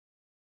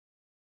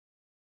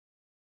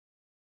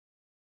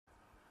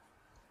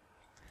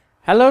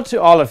Hello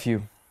to all of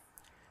you.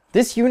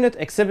 This unit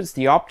exhibits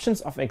the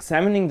options of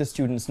examining the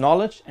student's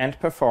knowledge and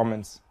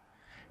performance,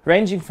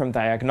 ranging from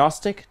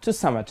diagnostic to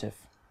summative.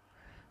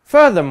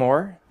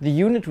 Furthermore, the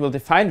unit will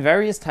define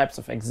various types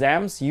of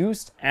exams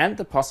used and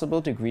the possible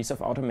degrees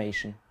of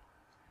automation.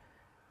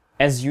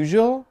 As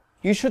usual,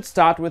 you should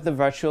start with the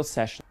virtual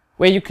session,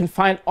 where you can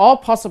find all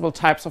possible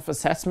types of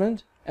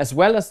assessment, as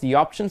well as the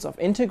options of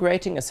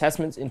integrating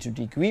assessments into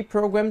degree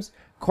programs,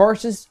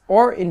 courses,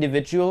 or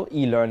individual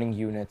e-learning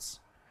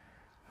units.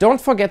 Don't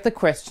forget the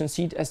question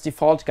sheet as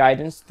default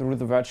guidance through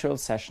the virtual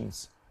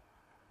sessions.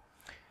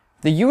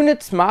 The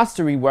unit's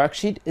mastery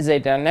worksheet is a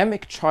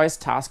dynamic choice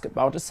task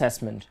about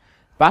assessment,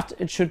 but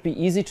it should be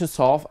easy to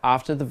solve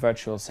after the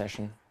virtual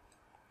session.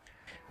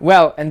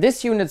 Well, and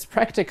this unit's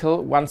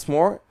practical, once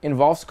more,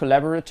 involves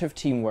collaborative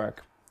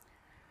teamwork.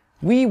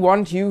 We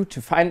want you to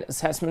find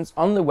assessments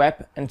on the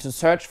web and to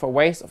search for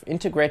ways of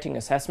integrating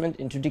assessment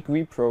into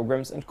degree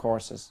programs and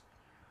courses.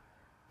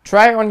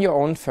 Try on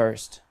your own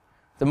first.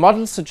 The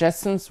model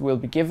suggestions will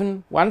be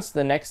given once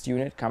the next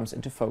unit comes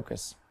into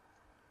focus.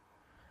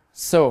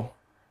 So,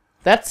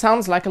 that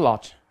sounds like a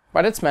lot,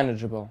 but it's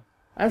manageable,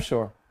 I'm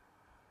sure.